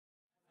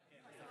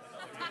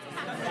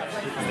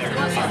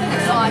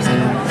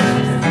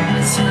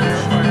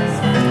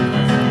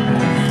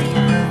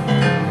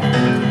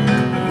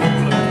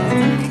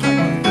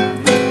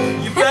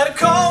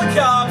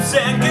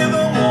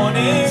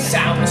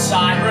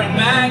and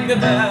mag the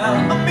bell.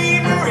 A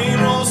mean Marine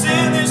rolls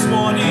in this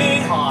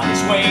morning on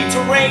his way to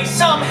race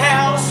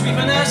somehow,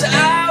 sweeping us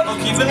out or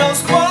keeping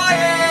us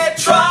quiet.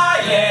 Try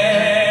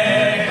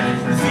it.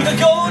 Through the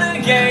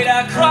Golden Gate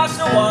across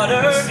the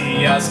water,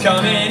 see us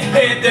coming,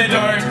 hit the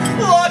dirt,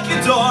 lock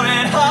your door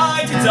and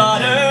hide your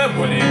daughter.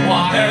 Wouldn't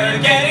want her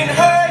getting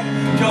hurt,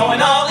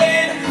 going all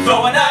in,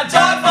 throwing a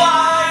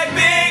dogfight,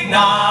 big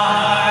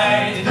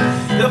night.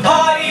 The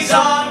party's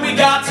on, we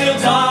got till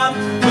dawn.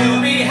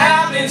 We'll be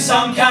having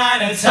some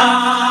kind of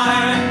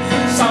time,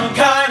 some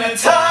kind of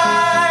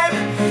time.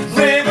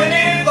 Living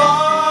in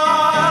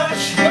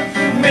large,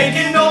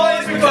 making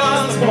noise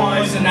because the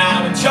boys are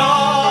now in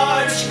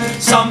charge.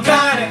 Some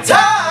kind of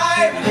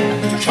time,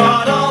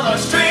 cut all the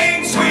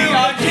strings. We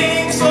are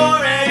kings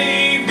for an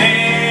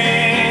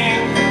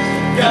evening.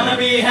 Gonna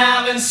be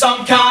having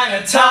some kind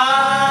of time.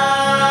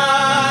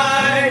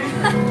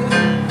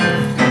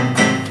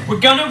 We're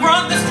gonna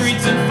run the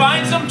streets and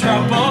find some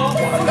trouble.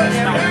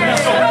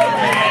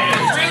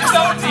 Streets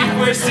so deep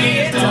we're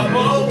seeing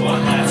double.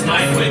 One last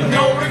night with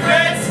no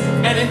regrets.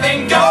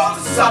 Anything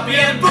goes, sloppy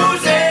and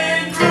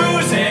boozing,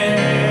 cruising.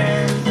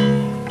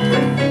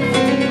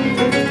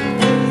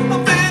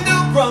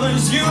 Abandoned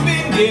brothers you've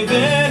been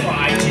given.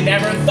 Pride you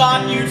never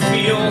thought you'd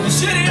feel. The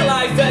shitty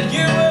life that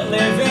you were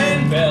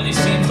living barely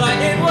seems like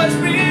it was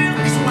real.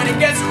 Cause when it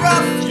gets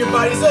rough, your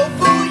buddies will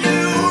pull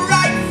you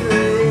right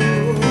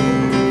through.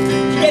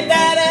 You get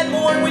that and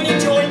more when you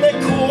join the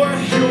Corps.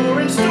 You're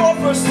in store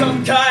for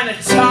some kind of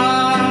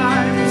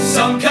time,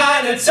 some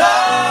kind of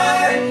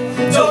time.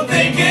 Don't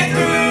think it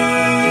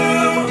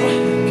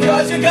through,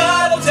 cause your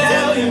God will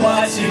tell you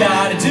what you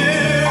gotta do.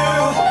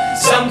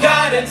 Some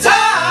kind of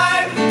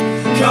time,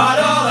 cut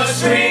all the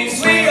strings.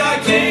 We are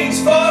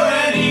kings for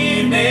an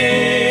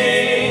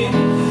evening.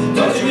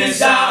 Don't you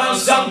miss out on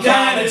some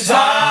kind of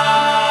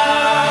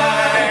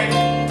time.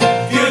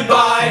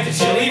 Goodbye to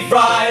chili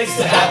fries,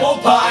 to apple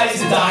pies,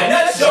 to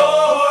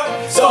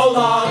dinosaur. So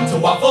long to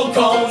waffle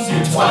cones,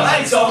 your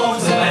Twilight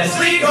Zones, and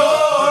Leslie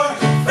Gore.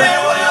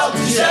 Farewell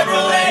to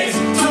Chevrolets,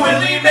 to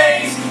Willie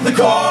Mays, the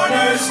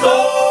corner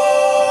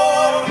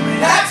store.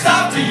 Hats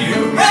off to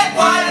you, red,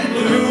 white, and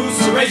blues,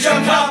 to raise your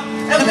cup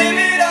and live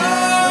it up.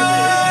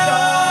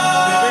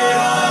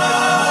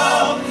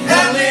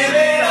 And live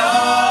it up.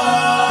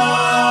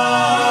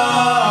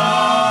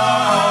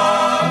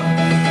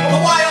 A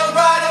wild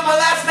ride on my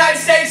last night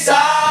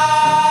stateside.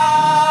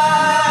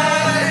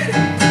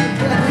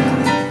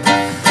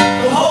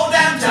 The whole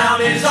damn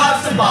town is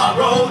ours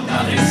tomorrow,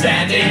 nothing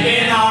standing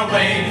in our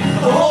way.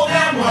 The whole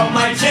damn world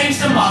might change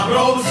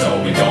tomorrow,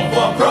 so we go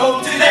for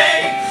broke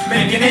today,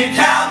 making it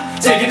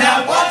count, taking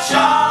out what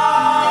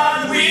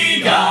shot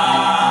we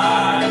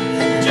got.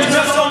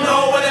 Just don't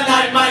know where the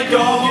night might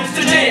go. Here's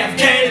to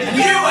JFK and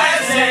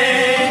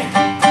USA.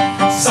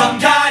 Some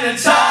kind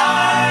of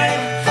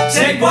time,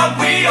 take what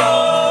we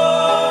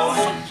owe.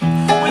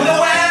 With a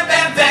wham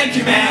bam thank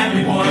you man,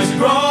 we boys are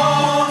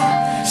grown.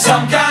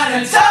 Some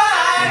kind of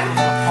time,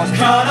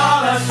 cut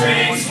all the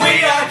strings.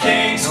 We are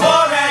kings for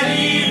an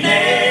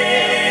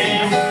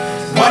evening.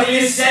 What do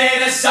you say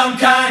to some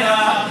kind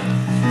of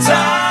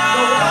time?